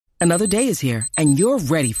Another day is here, and you're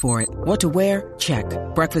ready for it. What to wear? Check.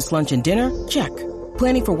 Breakfast, lunch, and dinner? Check.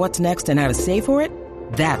 Planning for what's next and how to save for it?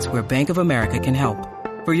 That's where Bank of America can help.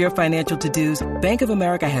 For your financial to-dos, Bank of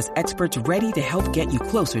America has experts ready to help get you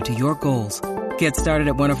closer to your goals. Get started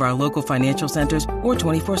at one of our local financial centers or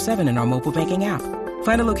 24/7 in our mobile banking app.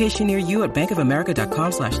 Find a location near you at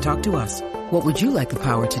bankofamerica.com/talktous. What would you like the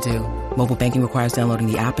power to do? Mobile banking requires downloading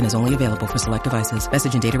the app and is only available for select devices.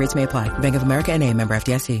 Message and data rates may apply. Bank of America NA, member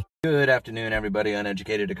FDIC. Good afternoon, everybody.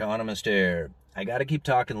 Uneducated economist here. I got to keep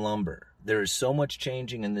talking lumber. There is so much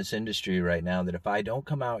changing in this industry right now that if I don't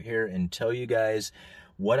come out here and tell you guys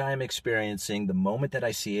what I'm experiencing, the moment that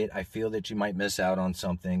I see it, I feel that you might miss out on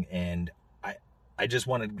something, and I just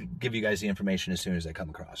want to give you guys the information as soon as I come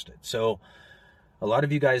across it. So a lot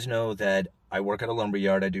of you guys know that I work at a lumber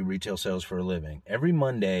yard. I do retail sales for a living. Every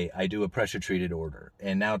Monday, I do a pressure-treated order.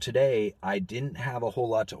 And now today, I didn't have a whole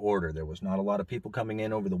lot to order. There was not a lot of people coming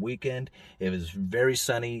in over the weekend. It was very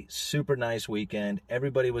sunny, super nice weekend.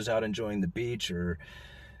 Everybody was out enjoying the beach or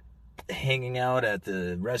hanging out at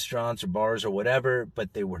the restaurants or bars or whatever,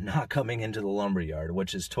 but they were not coming into the lumber yard,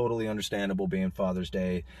 which is totally understandable. Being Father's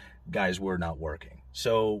Day, guys were not working.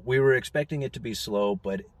 So we were expecting it to be slow,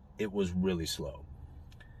 but it was really slow.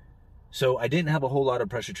 So I didn't have a whole lot of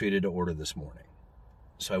pressure treated to order this morning.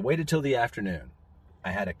 So I waited till the afternoon.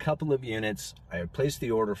 I had a couple of units. I placed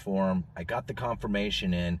the order form. I got the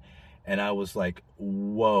confirmation in, and I was like,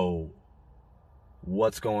 whoa,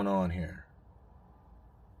 what's going on here?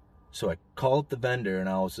 So I called the vendor and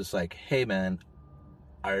I was just like, hey man,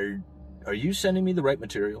 are you sending me the right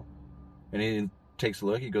material? And he takes a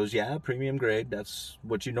look. He goes, yeah, premium grade. That's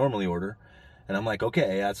what you normally order. And I'm like,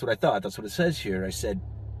 okay, that's what I thought. That's what it says here. I said,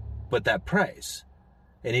 but that price?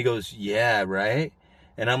 And he goes, yeah, right?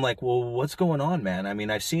 And I'm like, well, what's going on, man? I mean,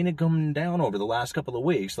 I've seen it come down over the last couple of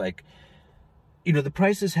weeks. Like, you know, the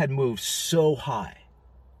prices had moved so high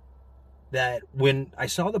that when I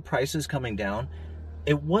saw the prices coming down,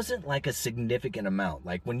 it wasn't like a significant amount.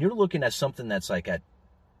 Like when you're looking at something that's like at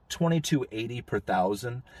 $22.80 per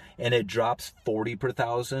thousand and it drops $40 per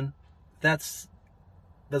thousand, that's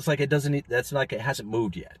like that's like it hasn't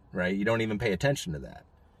moved yet, right? You don't even pay attention to that.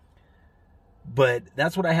 But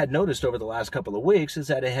that's what I had noticed over the last couple of weeks, is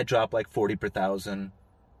that it had dropped like 40 per thousand,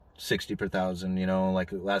 60 per thousand, you know,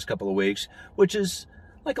 like the last couple of weeks, which is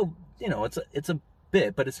like a, you know, it's a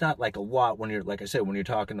bit, but it's not like a lot when you're, like I said, when you're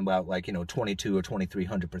talking about like, you know, 22 or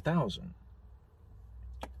 2,300 per thousand.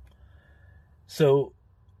 So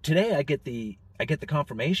today I get the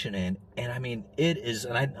confirmation in, and I mean, it is,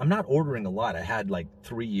 and I'm not ordering a lot. I had like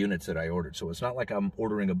 3 units that I ordered, so it's not like I'm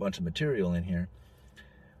ordering a bunch of material in here.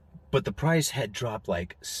 But the price had dropped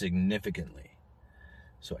like significantly.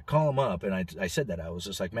 So I call him up and I said that. I was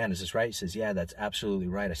just like, man, is this right? He says, yeah, that's absolutely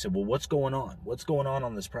right. I said, well, what's going on? What's going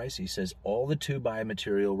on this price? He says, all the 2x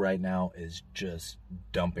material right now is just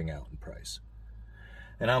dumping out in price.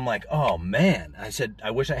 And I'm like, oh man. I said,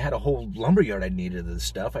 I wish I had a whole lumber yard I needed of this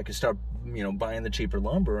stuff. I could start, you know, buying the cheaper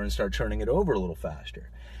lumber and start turning it over a little faster.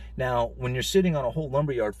 Now, when you're sitting on a whole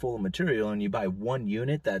lumber yard full of material and you buy one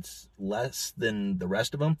unit that's less than the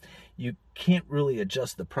rest of them, you can't really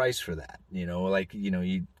adjust the price for that. You know, like, you know,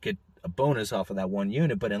 you get a bonus off of that one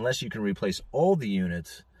unit, but unless you can replace all the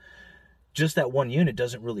units, just that one unit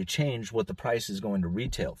doesn't really change what the price is going to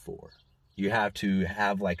retail for. You have to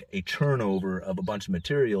have like a turnover of a bunch of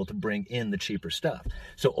material to bring in the cheaper stuff.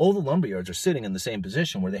 So all the lumber yards are sitting in the same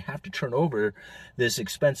position where they have to turn over this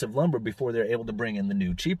expensive lumber before they're able to bring in the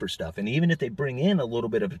new cheaper stuff. And even if they bring in a little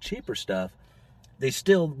bit of the cheaper stuff, they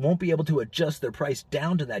still won't be able to adjust their price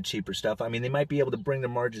down to that cheaper stuff. I mean, they might be able to bring their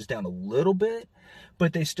margins down a little bit,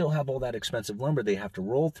 but they still have all that expensive lumber they have to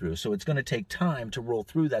roll through. So it's going to take time to roll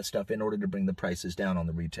through that stuff in order to bring the prices down on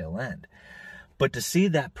the retail end. But to see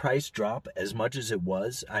that price drop as much as it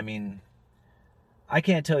was, I mean, I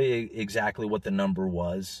can't tell you exactly what the number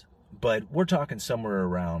was, but we're talking somewhere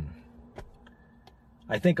around,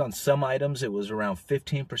 I think on some items it was around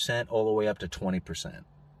 15% all the way up to 20%.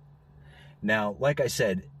 Now, like I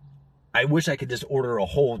said, I wish I could just order a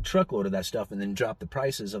whole truckload of that stuff and then drop the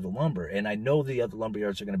prices of the lumber. And I know the other lumber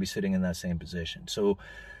yards are going to be sitting in that same position. So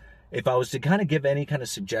if I was to kind of give any kind of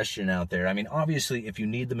suggestion out there, I mean, obviously, if you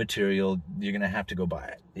need the material, you're going to have to go buy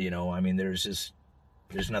it. You know, I mean, there's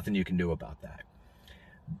nothing you can do about that.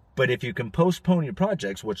 But if you can postpone your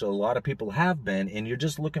projects, which a lot of people have been, and you're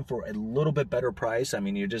just looking for a little bit better price, I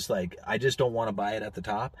mean, you're just like, I just don't want to buy it at the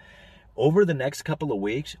top. Over the next couple of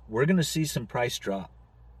weeks, we're going to see some price drop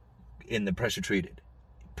in the pressure treated.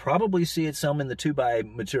 Probably see it some in the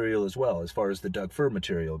 2x material as well, as far as the Doug fir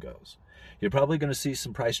material goes. You're probably going to see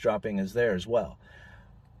some price dropping as there as well.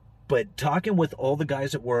 But talking with all the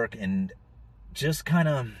guys at work and just kind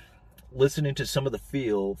of listening to some of the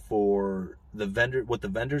feel for the vendor, what the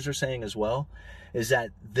vendors are saying as well, is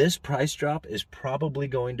that this price drop is probably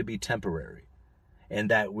going to be temporary, and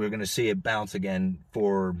that we're going to see it bounce again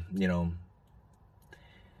for,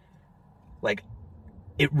 like,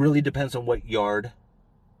 it really depends on what yard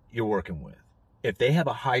you're working with. If they have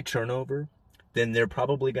a high turnover, then they're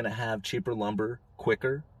probably going to have cheaper lumber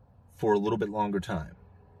quicker for a little bit longer time.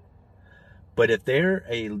 But if they're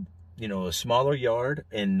a smaller yard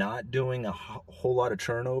and not doing a whole lot of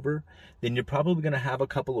turnover, then you're probably going to have a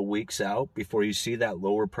couple of weeks out before you see that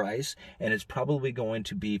lower price, and it's probably going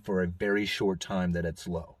to be for a very short time that it's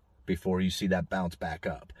low before you see that bounce back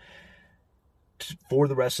up for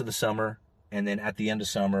the rest of the summer. And then at the end of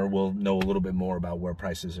summer, we'll know a little bit more about where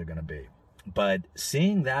prices are going to be. But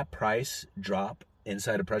seeing that price drop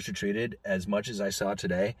inside of pressure treated as much as I saw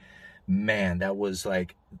today, man, that was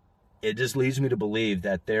like, it just leads me to believe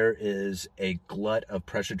that there is a glut of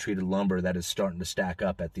pressure treated lumber that is starting to stack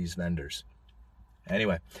up at these vendors.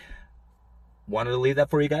 Anyway, wanted to leave that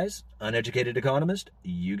for you guys. Uneducated economist,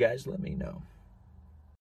 you guys let me know.